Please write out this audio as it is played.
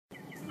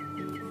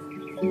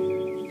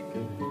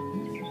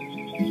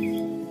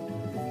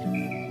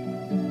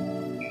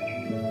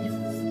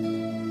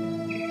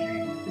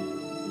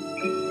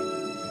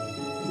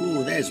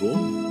there's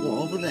one. What,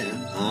 over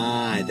there?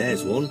 Aye,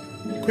 there's one.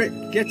 Quick,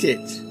 get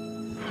it.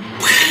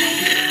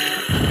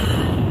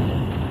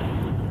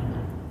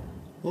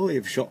 Oh,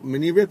 you've shot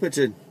Minnie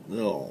Ripperton.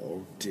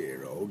 Oh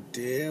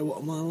dear,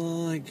 what am I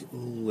like?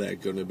 Oh, they're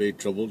going to be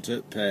trouble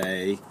to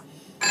pay.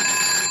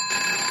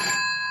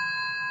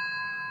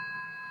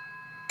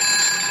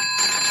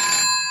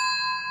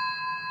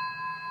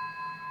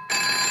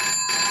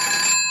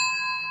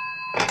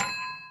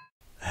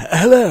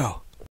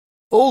 Hello.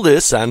 All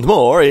this and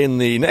more in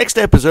the next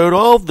episode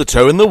of the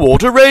Toe in the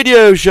Water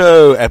Radio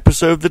Show,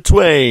 episode the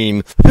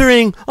Twain,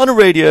 appearing on a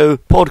radio,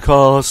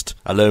 podcast,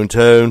 a Lone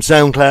Tone,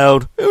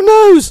 SoundCloud, who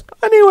knows,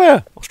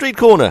 anywhere, street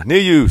corner, near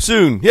you,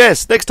 soon,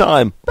 yes, next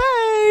time,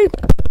 bye!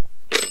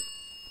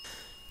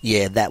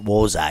 Yeah, that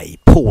was a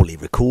poorly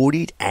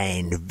recorded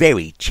and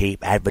very cheap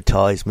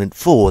advertisement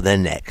for the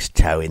next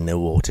Toe in the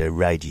Water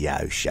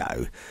Radio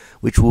Show,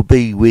 which will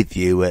be with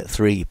you at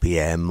 3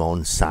 p.m.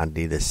 on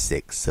Sunday the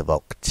 6th of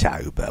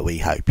October. We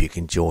hope you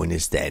can join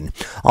us then.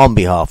 On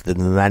behalf of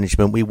the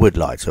management, we would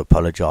like to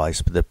apologise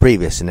for the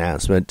previous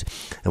announcement,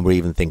 and we're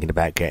even thinking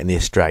about getting the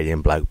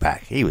Australian bloke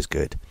back. He was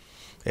good.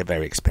 They're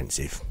very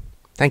expensive.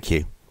 Thank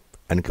you,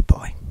 and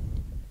goodbye.